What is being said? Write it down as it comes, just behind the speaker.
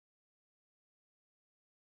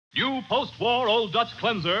New post-war Old Dutch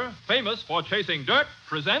cleanser, famous for chasing dirt,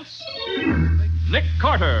 presents Nick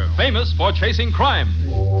Carter, famous for chasing crime.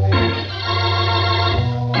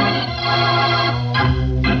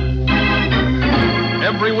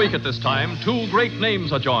 Every week at this time, two great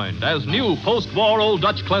names are joined as new post-war Old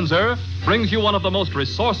Dutch cleanser brings you one of the most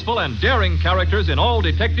resourceful and daring characters in all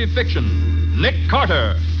detective fiction, Nick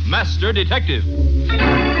Carter, Master Detective.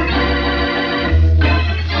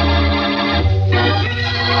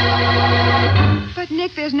 But,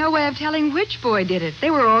 Nick, there's no way of telling which boy did it.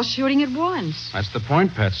 They were all shooting at once. That's the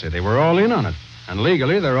point, Patsy. They were all in on it. And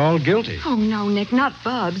legally, they're all guilty. Oh, no, Nick, not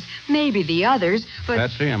Bubs. Maybe the others, but...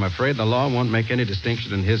 Patsy, I'm afraid the law won't make any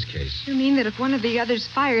distinction in his case. You mean that if one of the others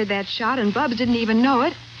fired that shot and Bubs didn't even know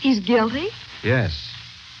it, he's guilty? Yes.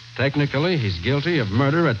 Technically, he's guilty of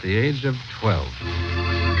murder at the age of 12.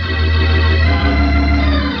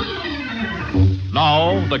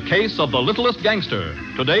 Now, the case of the Littlest Gangster.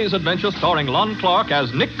 Today's adventure starring Lon Clark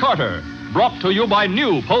as Nick Carter. Brought to you by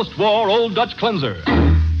new post-war Old Dutch cleanser.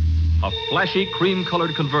 A flashy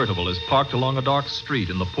cream-colored convertible is parked along a dark street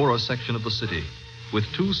in the poorer section of the city, with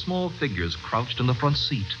two small figures crouched in the front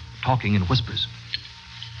seat, talking in whispers.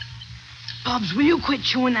 Bubs, will you quit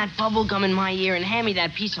chewing that bubble gum in my ear and hand me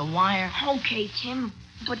that piece of wire? Okay, Tim,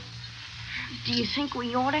 but do you think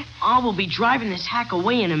we ought to? Oh, we'll be driving this hack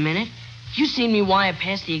away in a minute. You seen me wire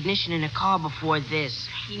past the ignition in a car before this.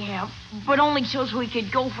 Yeah, but only so's we could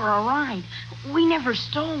go for a ride. We never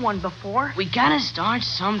stole one before. We gotta start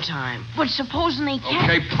sometime. But supposing they can't...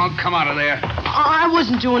 Okay, punk, come out of there. I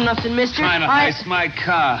wasn't doing nothing, mister. Trying to ice my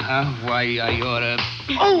car, huh? Why, I oughta...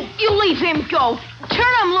 Oh, you leave him go.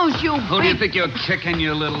 Turn him loose, you Who do you think you're kicking,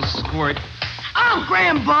 you little squirt? Oh,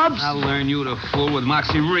 Graham, Bubs. I'll learn you to fool with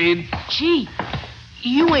Moxie Reed. Gee,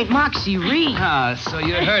 you ain't Moxie Reed. Ah, so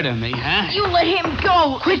you heard of me, huh? You let him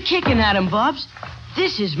go. Quit kicking at him, Bubs.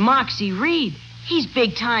 This is Moxie Reed. He's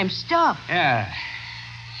big-time stuff. Yeah,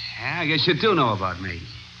 I guess you do know about me.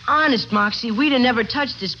 Honest, Moxie, we'd have never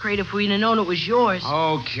touched this crate if we'd have known it was yours.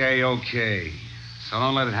 Okay. So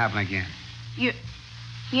don't let it happen again. You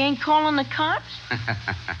ain't calling the cops?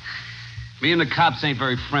 Me and the cops ain't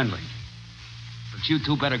very friendly. But you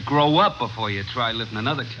two better grow up before you try lifting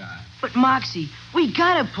another car. But, Moxie, we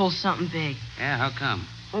gotta pull something big. Yeah, how come?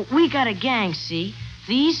 We got a gang, see?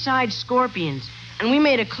 The East Side Scorpions. And we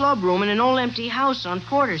made a club room in an old empty house on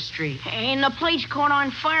Porter Street. And the place caught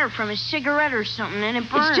on fire from a cigarette or something, and it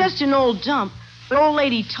burned. It's just an old dump. But old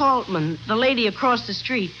lady Taltman, the lady across the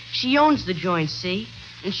street, she owns the joint, see?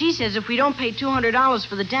 And she says if we don't pay $200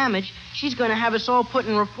 for the damage, she's going to have us all put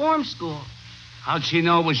in reform school. How'd she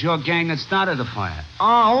know it was your gang that started the fire?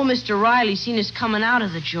 Oh, old Mr. Riley seen us coming out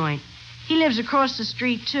of the joint. He lives across the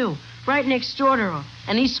street, too, right next door to her,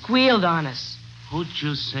 and he squealed on us. Who'd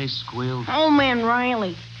you say squealed? Old man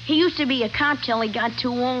Riley. He used to be a cop till he got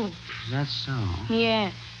too old. That's so?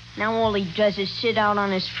 Yeah. Now all he does is sit out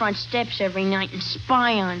on his front steps every night and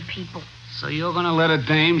spy on people. So you're gonna let a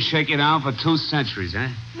dame shake you down for 2 centuries, eh?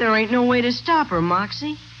 There ain't no way to stop her,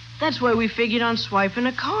 Moxie. That's why we figured on swiping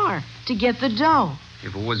a car, to get the dough.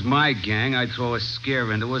 If it was my gang, I'd throw a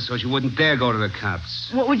scare into her so she wouldn't dare go to the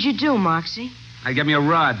cops. What would you do, Moxie? I'd get me a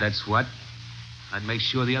rod, that's what. I'd make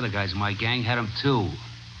sure the other guys in my gang had them, too.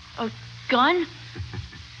 A gun?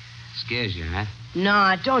 Scares you, huh?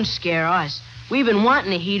 Nah, don't scare us. We've been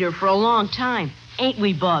wanting a heater for a long time. Ain't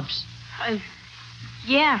we, Bubs?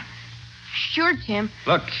 Yeah. Sure, Tim.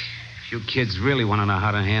 Look, if you kids really want to know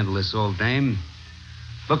how to handle this old dame,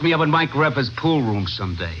 look me up at Mike Repper's pool room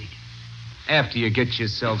someday. After you get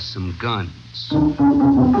yourself some guns.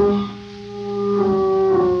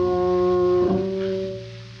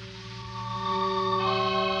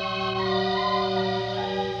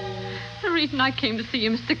 The reason I came to see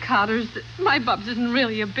you, Mr. Carter, is that my Bubs isn't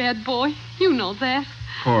really a bad boy. You know that.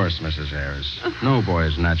 Of course, Mrs. Harris. No boy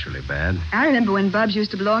is naturally bad. I remember when Bubs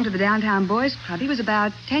used to belong to the Downtown Boys Club. He was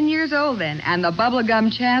about 10 years old then, and the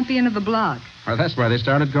bubblegum champion of the block. Well, that's why they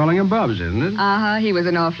started calling him Bubs, isn't it? Uh-huh. He was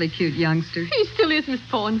an awfully cute youngster. He still is, Miss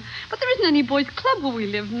Thorne. But there isn't any boys' club where we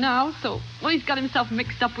live now, so, well, he's got himself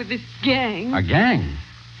mixed up with this gang. A gang?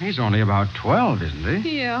 He's only about 12, isn't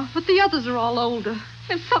he? Yeah, but the others are all older.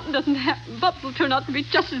 If something doesn't happen, Bubs will turn out to be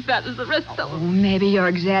just as bad as the rest of Oh, them. maybe you're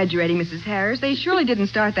exaggerating, Mrs. Harris. They surely didn't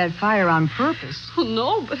start that fire on purpose. Oh,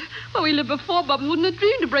 no, but where we lived before, Bubs wouldn't have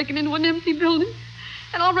dreamed of breaking into an empty building.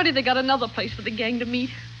 And already they got another place for the gang to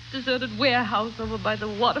meet. Deserted warehouse over by the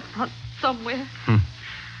waterfront somewhere.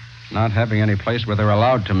 Not having any place where they're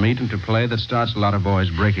allowed to meet and to play that starts a lot of boys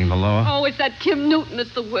breaking the law. Oh, it's that Tim Newton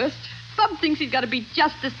that's the worst. Bub thinks he's got to be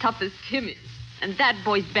just as tough as Tim is. And that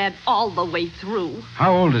boy's bad all the way through.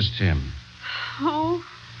 How old is Tim? Oh,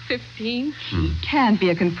 15. He can't be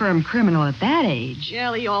a confirmed criminal at that age.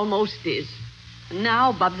 Well, he almost is. And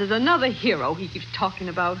now Bubs is another hero he keeps talking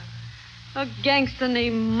about. A gangster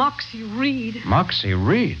named Moxie Reed. Moxie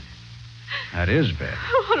Reed? That is bad.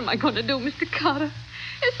 What am I going to do, Mr. Carter?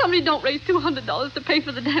 If somebody don't raise $200 to pay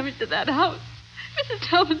for the damage to that house, Mrs.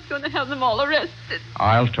 Tubman's going to have them all arrested.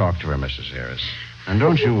 I'll talk to her, Mrs. Harris. And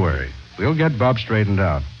don't you worry. We'll get Bob straightened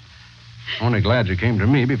out. Only glad you came to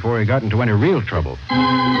me before he got into any real trouble.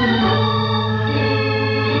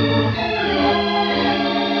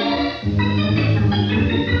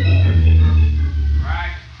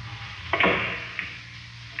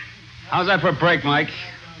 How's that for a break, Mike?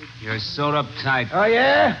 You're sewed up tight. Oh,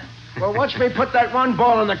 yeah? Well, watch me put that one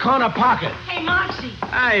ball in the corner pocket. Hey, Moxie.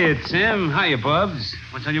 Hiya, Tim. Hiya, Bubs.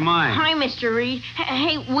 What's on your mind? Hi, Mr. Reed.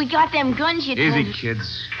 Hey, we got them guns you told Easy, us.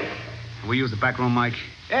 kids. Will we use the back room, Mike?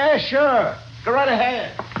 Yeah, sure. Go right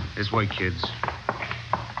ahead. This way, kids.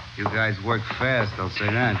 You guys work fast, I'll say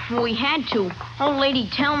that. We had to. Old Lady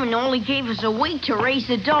Tellman only gave us a week to raise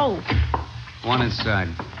the dough. One inside.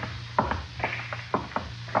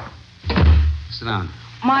 Sit down.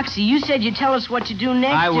 Moxie, you said you'd tell us what to do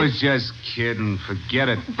next. I was just kidding. Forget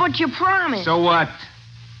it. But you promised. So what?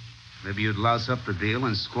 Maybe you'd louse up the deal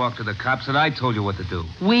and squawk to the cops that I told you what to do.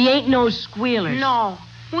 We ain't no squealers. No.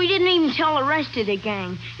 We didn't even tell the rest of the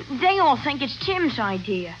gang. They all think it's Tim's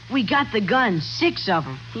idea. We got the guns, 6 of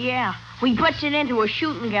them. Yeah. We busted into a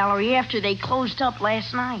shooting gallery after they closed up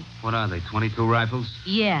last night. What are they, 22 rifles?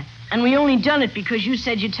 Yeah, and we only done it because you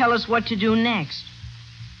said you'd tell us what to do next.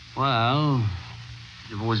 Well,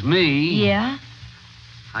 if it was me... Yeah?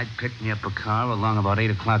 I'd pick me up a car along about 8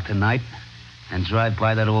 o'clock tonight and drive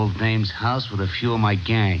by that old dame's house with a few of my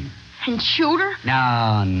gang. And shoot her?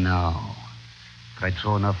 No. But I'd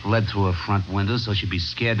throw enough lead through her front window so she'd be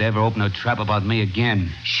scared to ever open her trap about me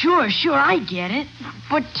again. Sure, I get it.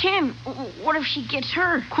 But, Tim, what if she gets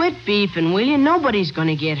hurt? Quit beefing, will you? Nobody's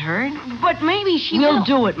gonna get hurt. But maybe she We'll will.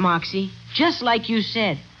 do it, Moxie. Just like you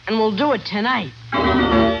said. And we'll do it tonight.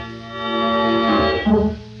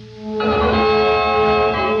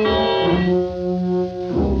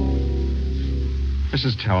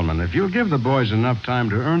 Mrs. Tellman, if you'll give the boys enough time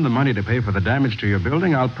to earn the money to pay for the damage to your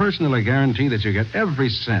building, I'll personally guarantee that you get every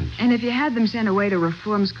cent. And if you had them sent away to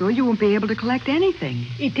reform school, you won't be able to collect anything.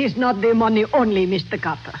 It is not the money only, Mr.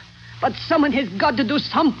 Carter. But someone has got to do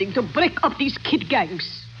something to break up these kid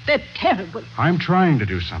gangs. They're terrible. I'm trying to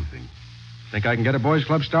do something. Think I can get a boys'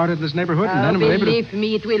 club started in this neighborhood, and then we'll be able to... Believe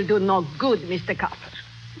me, it will do no good, Mr. Carter.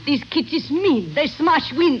 These kids is mean. They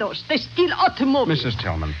smash windows. They steal automobiles. Mrs.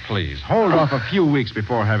 Tellman, please, hold off a few weeks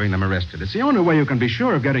before having them arrested. It's the only way you can be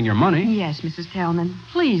sure of getting your money. Yes, Mrs. Tellman.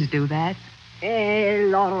 Please do that.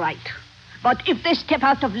 Well, all right. But if they step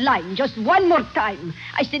out of line just one more time,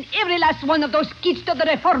 I send every last one of those kids to the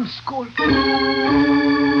reform school.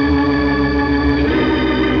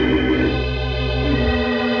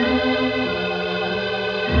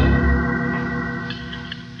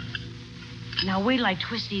 Now wait till I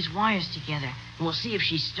twist these wires together, and we'll see if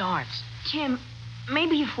she starts. Tim,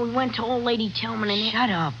 maybe if we went to old Lady Tillman and... Shut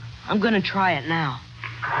up. I'm gonna try it now.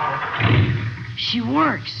 She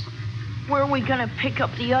works. Where are we gonna pick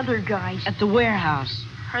up the other guys? At the warehouse.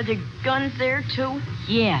 Are there guns there, too?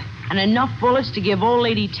 Yeah, and enough bullets to give old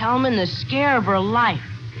Lady Tellman the scare of her life.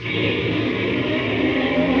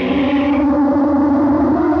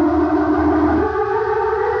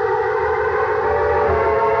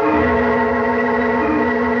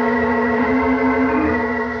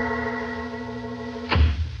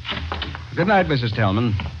 Good night, Mrs.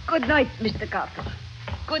 Tellman. Good night, Mr. Carter.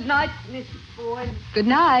 Good night, Mrs. Boyd. Good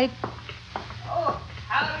night. Oh,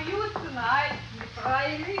 how are you tonight, Miss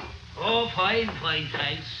Riley? Oh, fine,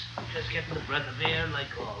 thanks. Just getting the breath of air like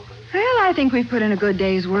always. Well, I think we've put in a good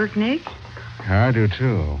day's work, Nick. I do,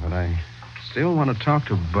 too, but I still want to talk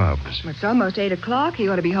to Bubs. It's almost 8 o'clock. He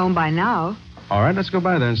ought to be home by now. All right, let's go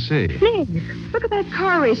by there and see. Nick, look at that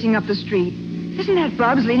car racing up the street. Isn't that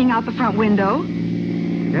Bubs leaning out the front window?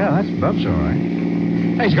 Yeah, that's Bubs, all right.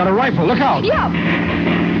 Hey, he's got a rifle. Look out. Yeah.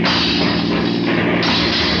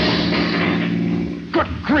 Good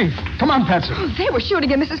grief. Come on, Patsy. Oh, they were shooting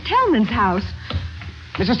at Mrs. Tellman's house.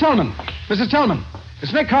 Mrs. Tellman. Mrs. Tellman.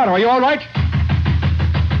 It's Nick Carter. Are you all right?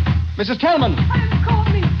 Mrs. Tellman. I'm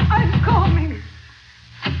coming.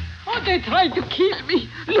 Oh, they tried to kill me.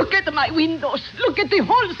 Look at my windows. Look at the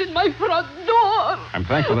holes in my front door. I'm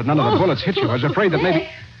thankful that none of the bullets hit you. I was afraid that maybe...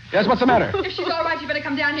 Yes, what's the matter? If she's all right, you better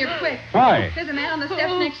come down here quick. Why? There's a man on the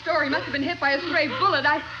steps next door. He must have been hit by a stray bullet.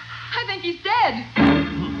 I think he's dead.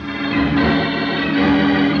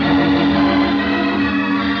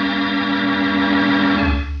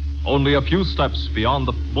 Only a few steps beyond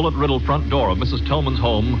the bullet-riddled front door of Mrs. Tillman's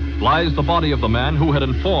home lies the body of the man who had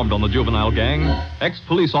informed on the juvenile gang,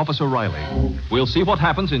 ex-police officer Riley. We'll see what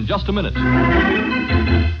happens in just a minute.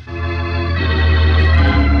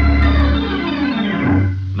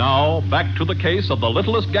 Now, back to the case of the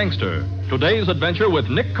Littlest Gangster. Today's adventure with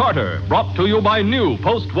Nick Carter, brought to you by new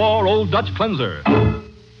post-war Old Dutch Cleanser.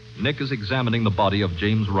 Nick is examining the body of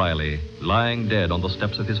James Riley, lying dead on the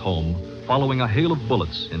steps of his home, following a hail of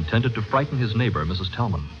bullets intended to frighten his neighbor, Mrs.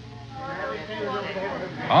 Tillman.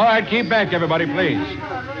 All right, keep back, everybody, please.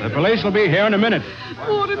 The police will be here in a minute.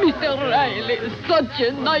 Poor Mr. Riley is such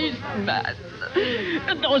a nice man.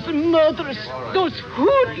 And those murderers, those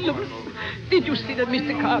hoodlums. Did you see them,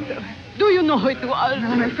 Mr. Carter? Do you know who it was?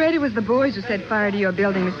 I'm afraid it was the boys who set fire to your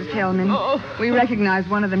building, Mrs. Tillman. Oh. We recognized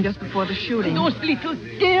one of them just before the shooting. Those little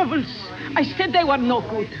devils. I said they were no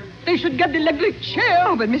good. They should get the electric chair.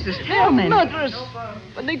 Oh, but Mrs. They're Tillman. murderers.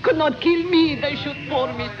 When they could not kill me, they shoot poor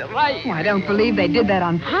Mr. Riley. Oh, I don't believe they did that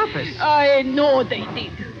on purpose. I know they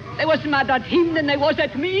did. They was mad at him than they was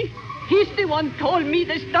at me. He's the one told me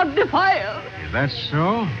they started the fire. Is that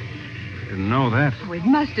so? Didn't know that. Oh, it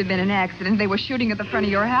must have been an accident. They were shooting at the front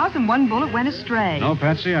of your house, and one bullet went astray. No,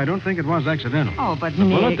 Patsy, I don't think it was accidental. Oh, but The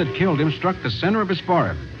Nick... bullet that killed him struck the center of his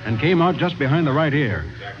forehead and came out just behind the right ear.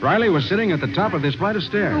 Riley was sitting at the top of this flight of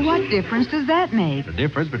stairs. Well, what difference does that make? The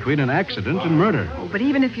difference between an accident and murder. Oh, but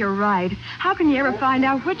even if you're right, how can you ever find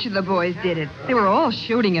out which of the boys did it? They were all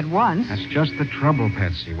shooting at once. That's just the trouble,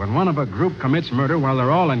 Patsy. When one of a group commits murder while they're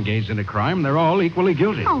all engaged in a crime, they're all equally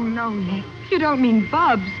guilty. Oh, no, Nick. You don't mean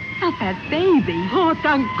Bubs. Not that baby. Oh,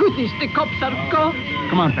 thank goodness the cops are gone.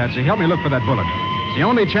 Come on, Patsy. Help me look for that bullet. It's the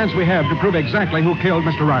only chance we have to prove exactly who killed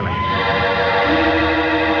Mr. Riley.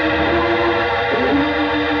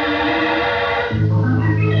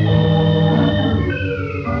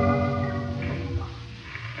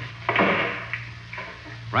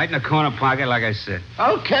 Right in the corner pocket, like I said.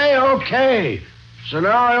 Okay. So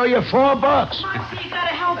now I owe you $4. Moxie, you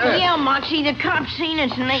gotta help me out, Moxie. The cops seen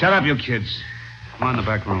us and they... Shut up, you kids. Come on in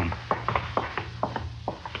the back room.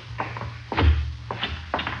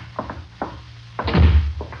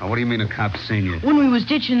 Now, what do you mean a cop seen you? When we was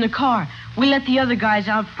ditching the car, we let the other guys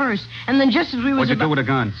out first. And then just as we was What'd you do with the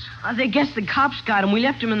guns? They guessed the cops got them. We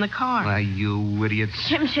left them in the car. Why, you idiots.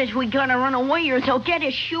 Tim says we gotta run away or they'll get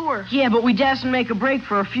us, sure. Yeah, but we dasn't make a break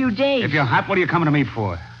for a few days. If you're hot, what are you coming to me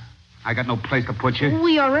for? I got no place to put you.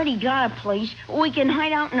 We already got a place. We can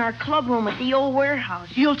hide out in our club room at the old warehouse.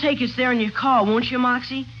 You'll take us there in your car, won't you,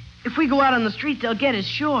 Moxie? If we go out on the street, they'll get us,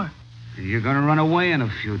 sure. You're gonna run away in a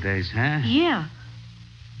few days, huh? Yeah.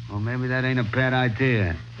 Well, maybe that ain't a bad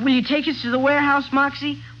idea. Will you take us to the warehouse,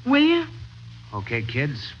 Moxie? Will you? Okay,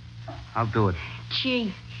 kids. I'll do it.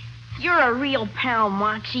 Gee, you're a real pal,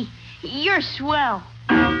 Moxie. You're swell.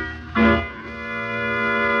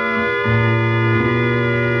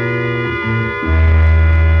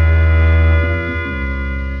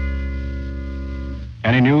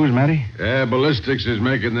 Any news, Matty? Yeah, ballistics is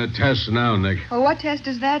making the tests now, Nick. Well, what test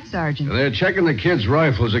is that, Sergeant? They're checking the kids'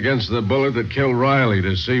 rifles against the bullet that killed Riley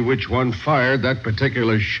to see which one fired that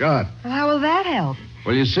particular shot. Well, how will that help?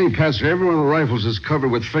 Well, you see, Patsy, every one of the rifles is covered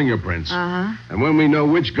with fingerprints. Uh-huh. And when we know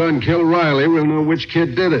which gun killed Riley, we'll know which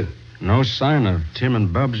kid did it. No sign of Tim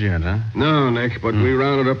and Bubs yet, huh? No, Nick, but we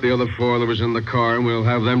rounded up the other 4 that was in the car, and we'll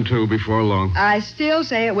have them, too, before long. I still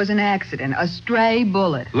say it was an accident, a stray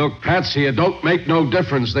bullet. Look, Patsy, it don't make no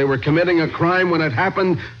difference. They were committing a crime when it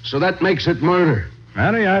happened, so that makes it murder.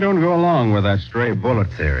 Matty, I don't go along with that stray bullet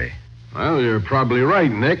theory. Well, you're probably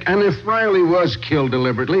right, Nick. And if Riley was killed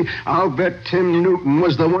deliberately, I'll bet Tim Newton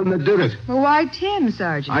was the one that did it. Well, why Tim,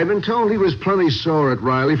 Sergeant? I've been told he was plenty sore at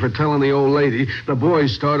Riley for telling the old lady the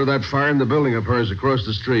boys started that fire in the building of hers across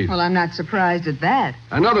the street. Well, I'm not surprised at that.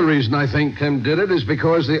 Another reason I think Tim did it is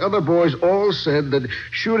because the other boys all said that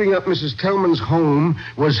shooting up Mrs. Tillman's home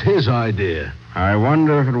was his idea. I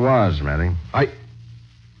wonder if it was, Matty.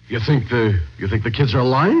 You think the kids are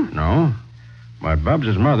lying? No. But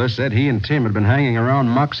Bubs' mother said he and Tim had been hanging around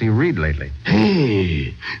Moxie Reed lately.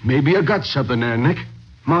 Hey, maybe you got something there, Nick.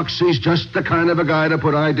 Moxie's just the kind of a guy to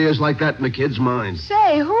put ideas like that in the kids' minds.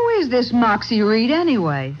 Say, who is this Moxie Reed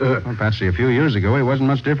anyway? Well, Patsy, a few years ago, he wasn't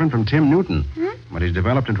much different from Tim Newton. Hmm? But he's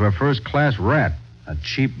developed into a first-class rat, a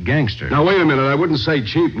cheap gangster. Now, wait a minute. I wouldn't say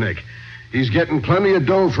cheap, Nick. He's getting plenty of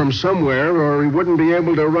dough from somewhere, or he wouldn't be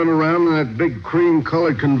able to run around in that big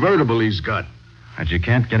cream-colored convertible he's got. But you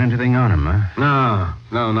can't get anything on him, huh?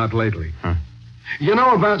 No, not lately. Huh. You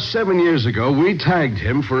know, about 7 years ago, we tagged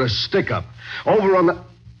him for a stick-up over on the...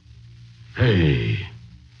 Hey,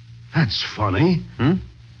 that's funny. Hmm?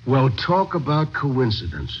 Well, talk about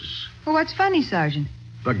coincidences. Well, what's funny, Sergeant?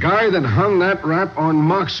 The guy that hung that rap on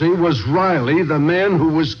Moxie was Riley, the man who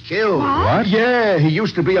was killed. What? Yeah, he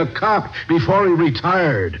used to be a cop before he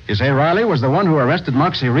retired. You say Riley was the one who arrested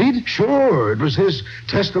Moxie Reed? Sure, it was his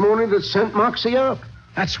testimony that sent Moxie up.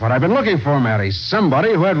 That's what I've been looking for, Matty.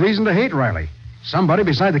 Somebody who had reason to hate Riley. Somebody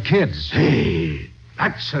beside the kids. Hey,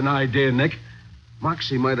 that's an idea, Nick.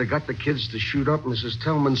 Moxie might have got the kids to shoot up Mrs.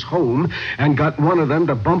 Tillman's home and got one of them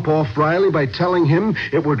to bump off Riley by telling him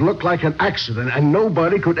it would look like an accident, and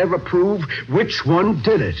nobody could ever prove which one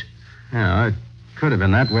did it. Yeah, it could have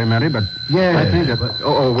been that way, Matty, but Yeah. I think that...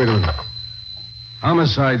 Wait a minute.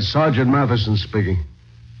 Homicide, Sergeant Matheson speaking.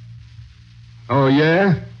 Oh,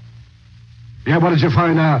 yeah? Yeah, what did you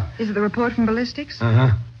find out? Is it the report from ballistics?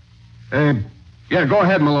 Uh-huh. Yeah, go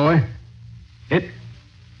ahead, Malloy.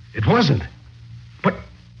 It wasn't.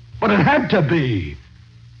 But it had to be.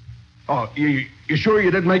 Oh, you sure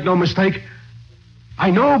you didn't make no mistake?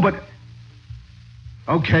 I know, but...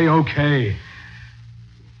 Okay.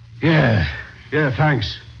 Yeah,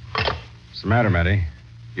 thanks. What's the matter, Matty?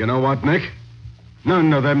 You know what, Nick?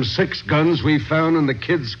 None of them 6 guns we found in the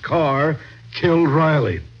kid's car killed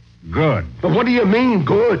Riley. Good. But what do you mean,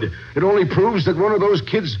 good? It only proves that one of those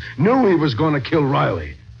kids knew he was going to kill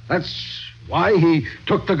Riley. That's why he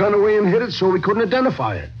took the gun away and hid it so we couldn't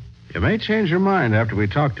identify it. You may change your mind after we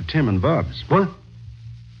talk to Tim and Bubs. What?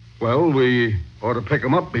 Well, we ought to pick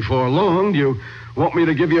him up before long. Do you want me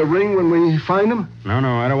to give you a ring when we find him? No,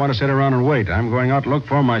 I don't want to sit around and wait. I'm going out to look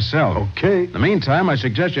for him myself. Okay. In the meantime, I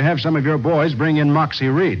suggest you have some of your boys bring in Moxie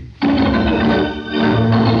Reed.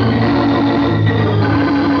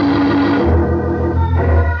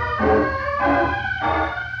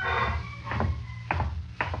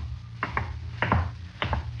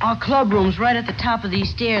 Our club room's right at the top of these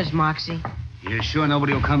stairs, Moxie. You sure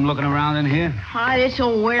nobody will come looking around in here? This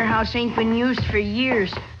old warehouse ain't been used for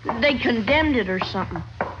years. They condemned it or something.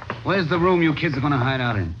 Where's the room you kids are going to hide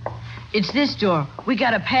out in? It's this door. We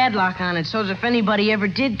got a padlock on it, so if anybody ever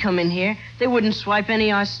did come in here, they wouldn't swipe any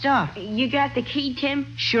of our stuff. You got the key, Tim?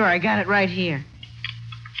 Sure, I got it right here.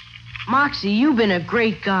 Moxie, you've been a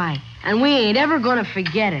great guy, and we ain't ever gonna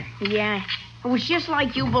forget it. Yeah. It was just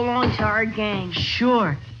like you belonged to our gang.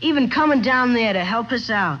 Sure. Even coming down there to help us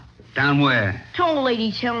out. Down where? To old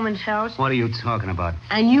Lady Tillman's house. What are you talking about?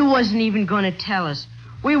 And you wasn't even gonna tell us.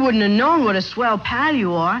 We wouldn't have known what a swell pal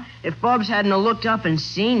you are if Bubs hadn't have looked up and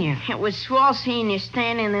seen you. It was swell seeing you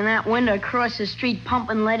standing in that window across the street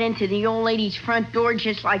pumping lead into the old lady's front door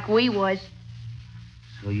just like we was.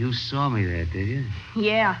 So you saw me there, did you?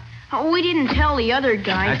 Yeah. We didn't tell the other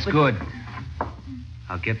guys, That's good.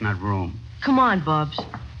 I'll get in that room. Come on, Bubs.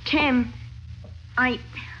 Tim, I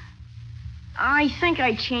think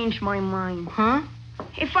I changed my mind. Huh?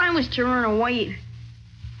 If I was to run away,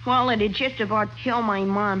 well, it'd just about kill my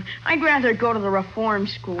mom. I'd rather go to the reform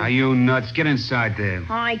school. Are you nuts? Get inside there.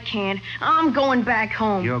 I can't. I'm going back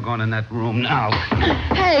home. You're going in that room now.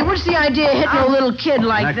 Hey, what's the idea of hitting a little kid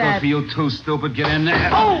like That goes for you too, stupid. Get in there.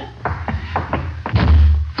 Oh!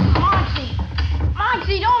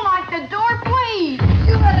 Moxie, don't lock the door, please.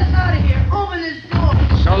 You let us out of here. Open this door.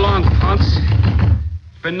 So long, punks.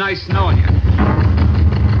 It's been nice knowing you.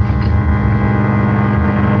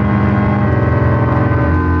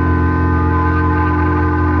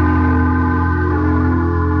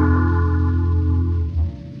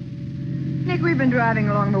 Nick, we've been driving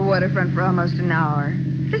along the waterfront for almost an hour.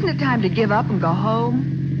 Isn't it time to give up and go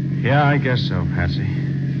home? Yeah, I guess so, Patsy.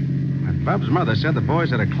 But Bub's mother said the boys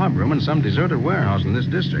had a club room in some deserted warehouse in this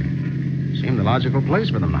district. Seemed the logical place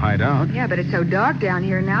for them to hide out. Yeah, but it's so dark down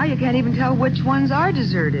here now, you can't even tell which ones are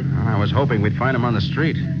deserted. I was hoping we'd find them on the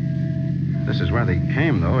street. This is where they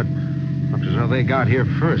came, though. It looks as though they got here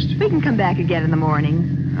first. We can come back again in the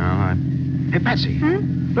morning. Hey, Patsy.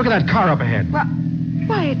 Look at that car up ahead. Well,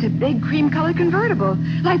 why, it's a big cream-colored convertible,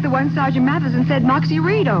 like the one Sergeant Matheson said Moxie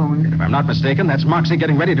Reed owned. If I'm not mistaken, that's Moxie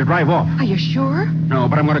getting ready to drive off. Are you sure? No,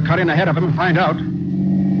 but I'm going to cut in ahead of him and find out.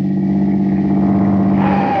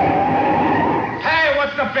 Hey,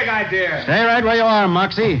 what's the big idea? Stay right where you are,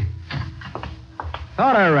 Moxie.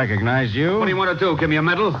 Thought I recognized you. What do you want to do? Give me a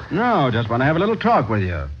medal? No, just want to have a little talk with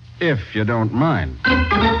you, if you don't mind.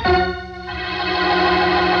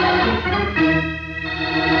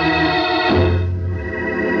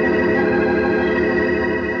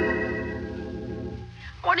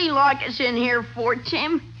 What do you lock us in here for,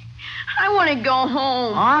 Tim? I want to go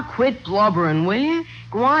home. Quit blubbering, will you?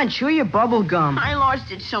 Go on, chew your bubble gum. I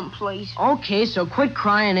lost it someplace. Okay, so quit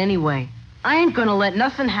crying anyway. I ain't gonna let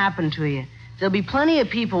nothing happen to you. There'll be plenty of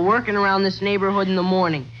people working around this neighborhood in the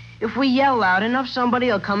morning. If we yell loud enough,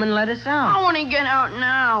 somebody'll come and let us out. I want to get out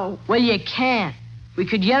now. Well, you can't. We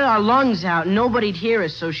could yell our lungs out and nobody'd hear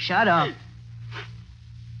us, so shut up.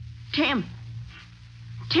 Tim,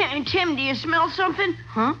 do you smell something?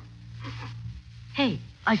 Huh? Hey,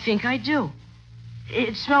 I think I do.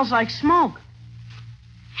 It smells like smoke.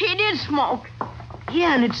 He did smoke.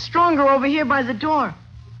 Yeah, and it's stronger over here by the door.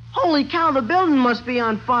 Holy cow, the building must be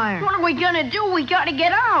on fire. What are we gonna do? We gotta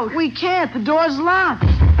get out. We can't. The door's locked.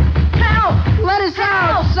 Help! Let us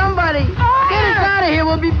out! Somebody! Fire! Get us out of here!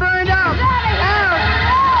 We'll be burned out!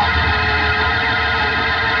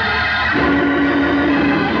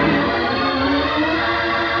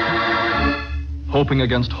 Hoping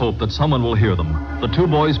against hope that someone will hear them, the two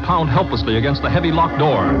boys pound helplessly against the heavy locked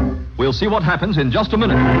door. We'll see what happens in just a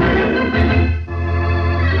minute.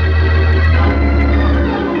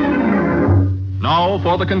 Now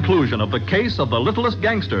for the conclusion of the case of the Littlest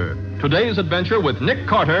Gangster. Today's adventure with Nick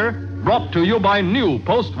Carter, brought to you by new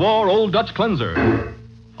post-war Old Dutch Cleanser.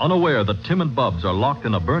 Unaware that Tim and Bubs are locked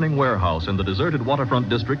in a burning warehouse in the deserted waterfront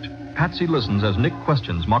district, Patsy listens as Nick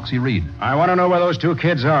questions Moxie Reed. I want to know where those two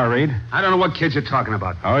kids are, Reed. I don't know what kids you're talking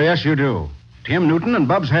about. Oh, yes, you do. Tim Newton and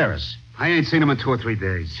Bubs Harris. I ain't seen them in 2 or 3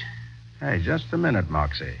 days. Hey, just a minute,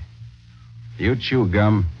 Moxie. You chew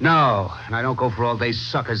gum? No, and I don't go for all-day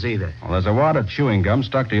suckers either. Well, there's a wad of chewing gum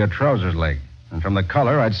stuck to your trousers leg. And from the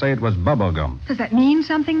color, I'd say it was bubble gum. Does that mean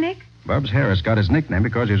something, Nick? Bubs Harris got his nickname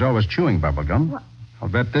because he's always chewing bubble gum. What? I'll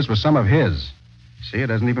bet this was some of his. See, it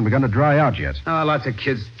hasn't even begun to dry out yet. Oh, lots of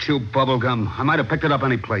kids chew bubble gum. I might have picked it up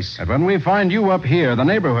any place. And when we find you up here, the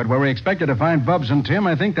neighborhood where we expected to find Bubs and Tim,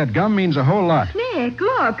 I think that gum means a whole lot. Nick,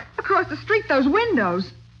 look. Across the street, those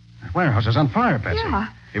windows. That warehouse is on fire, Patsy. Yeah.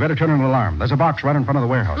 You better turn an alarm. There's a box right in front of the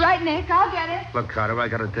warehouse. Right, Nick. I'll get it. Look, Carter, I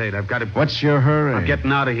got a date. I've got to... What's your hurry? I'm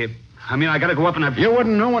getting out of here. I got to go up and... You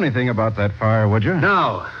wouldn't know anything about that fire, would you?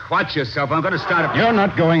 No. Watch yourself. I'm going to start... You're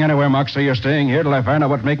not going anywhere, Moxie. You're staying here till I find out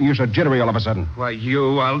what's making you so jittery all of a sudden. Why,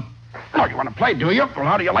 I'll... Oh, you want to play, do you? Well,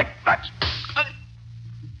 how do you like that?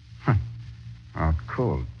 Huh. Oh,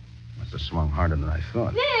 cool. Must have swung harder than I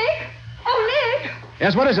thought. Nick! Oh, Nick!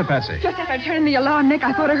 Yes, what is it, Patsy? Just as I turned the alarm, Nick,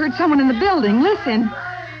 I thought I heard someone in the building. Listen.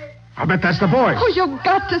 I'll bet that's the boys. Oh, you've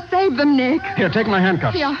got to save them, Nick. Here, take my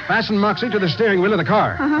handcuffs. Yeah. Fasten Moxie to the steering wheel of the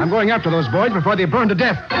car. Uh-huh. I'm going after those boys before they burn to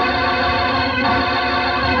death.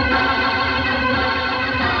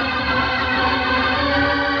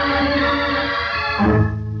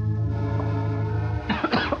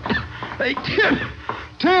 Hey,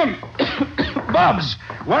 Tim! Bubs,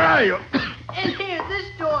 where are you? In here, this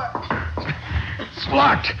door. It's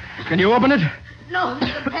locked. Can you open it? No,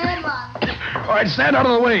 there's a padlock. All right, stand out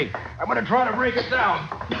of the way. I'm going to try to break it down.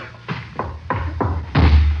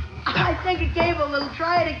 I think it gave a little.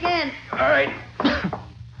 Try it again. All right.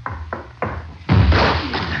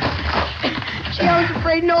 Gee, I was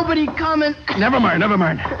afraid nobody'd come and... Never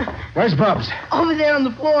mind. Where's Bubs? Over there on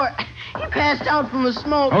the floor. He passed out from the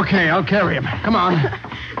smoke. Okay, I'll carry him. Come on.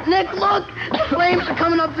 Nick, look. The flames are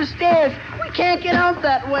coming up the stairs. We can't get out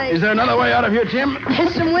that way. Is there another way out of here, Tim?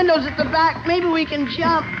 There's some windows at the back. Maybe we can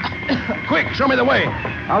jump. Quick, show me the way.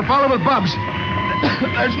 I'll follow with Bubs.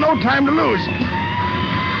 There's no time to lose.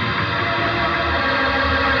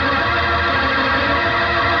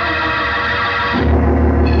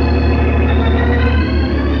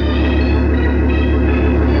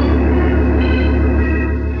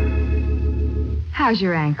 How's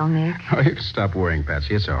your ankle, Nick? Oh, you can stop worrying,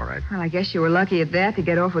 Patsy. It's all right. Well, I guess you were lucky at that to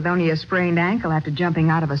get off with only a sprained ankle after jumping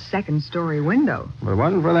out of a second-story window. If it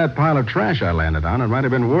wasn't for that pile of trash I landed on, it might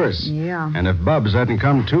have been worse. Yeah. And if Bubs hadn't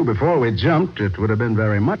come to before we jumped, it would have been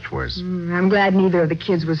very much worse. I'm glad neither of the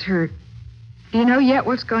kids was hurt. Do you know yet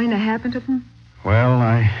what's going to happen to them? Well,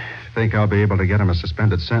 I think I'll be able to get them a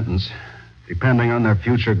suspended sentence. Depending on their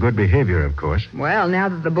future good behavior, of course. Well, now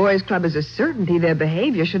that the boys' club is a certainty, their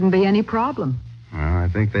behavior shouldn't be any problem. Well, I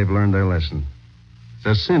think they've learned their lesson. It's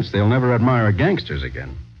a cinch they'll never admire gangsters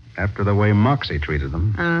again, after the way Moxie treated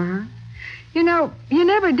them. Uh-huh. You know, you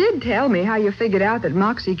never did tell me how you figured out that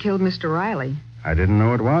Moxie killed Mr. Riley. I didn't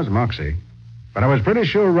know it was Moxie. But I was pretty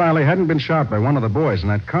sure Riley hadn't been shot by one of the boys in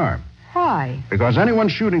that car. Why? Because anyone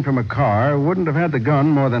shooting from a car wouldn't have had the gun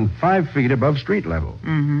more than 5 feet above street level.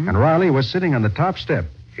 Mm-hmm. And Riley was sitting on the top step,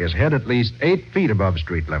 his head at least 8 feet above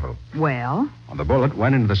street level. Well? Well, the bullet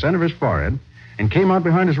went into the center of his forehead and came out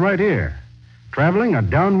behind his right ear, traveling a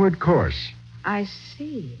downward course. I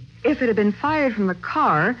see. If it had been fired from the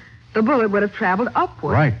car, the bullet would have traveled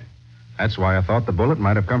upward. Right. That's why I thought the bullet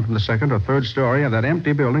might have come from the second or third story of that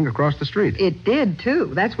empty building across the street. It did,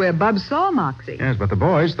 too. That's where Bubs saw Moxie. Yes, but the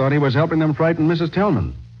boys thought he was helping them frighten Mrs.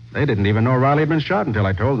 Tillman. They didn't even know Riley had been shot until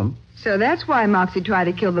I told them. So that's why Moxie tried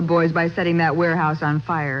to kill the boys by setting that warehouse on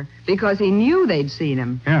fire, because he knew they'd seen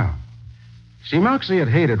him. Yeah. See, Moxie had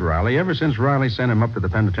hated Riley ever since Riley sent him up to the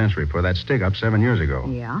penitentiary for that stick-up 7 years ago.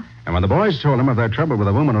 Yeah? And when the boys told him of their trouble with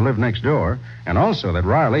a woman who lived next door, and also that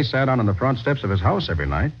Riley sat on the front steps of his house every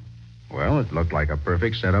night, well, it looked like a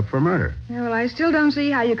perfect setup for murder. Yeah, well, I still don't see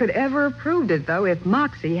how you could ever have proved it, though, if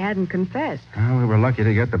Moxie hadn't confessed. Well, we were lucky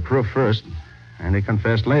to get the proof first, and he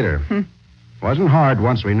confessed later. Wasn't hard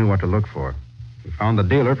once we knew what to look for. We found the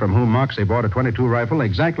dealer from whom Moxie bought a .22 rifle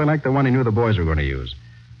exactly like the one he knew the boys were going to use.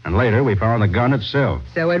 And later, we found the gun itself.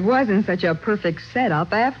 So it wasn't such a perfect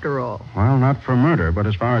setup after all. Well, not for murder, but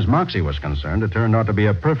as far as Moxie was concerned, it turned out to be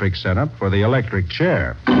a perfect setup for the electric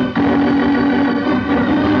chair.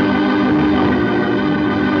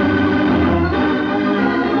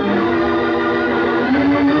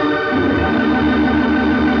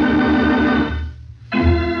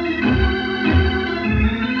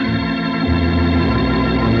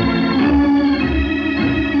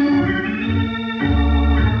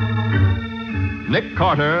 Nick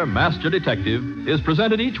Carter, Master Detective, is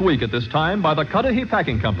presented each week at this time by the Cudahy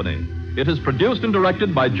Packing Company. It is produced and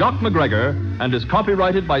directed by Jock McGregor and is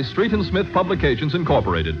copyrighted by Street and Smith Publications,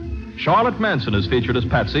 Incorporated. Charlotte Manson is featured as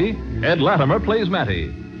Patsy. Ed Latimer plays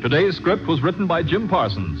Matty. Today's script was written by Jim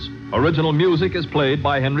Parsons. Original music is played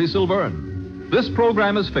by Henry Silverne. This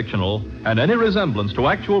program is fictional, and any resemblance to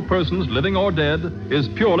actual persons, living or dead, is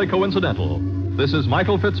purely coincidental. This is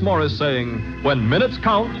Michael Fitzmaurice saying, when minutes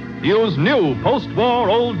count, use new post-war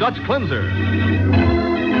Old Dutch cleanser.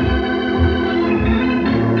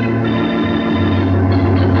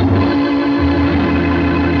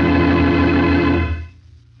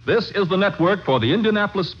 This is the network for the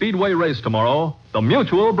Indianapolis Speedway race tomorrow, the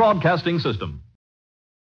Mutual Broadcasting System.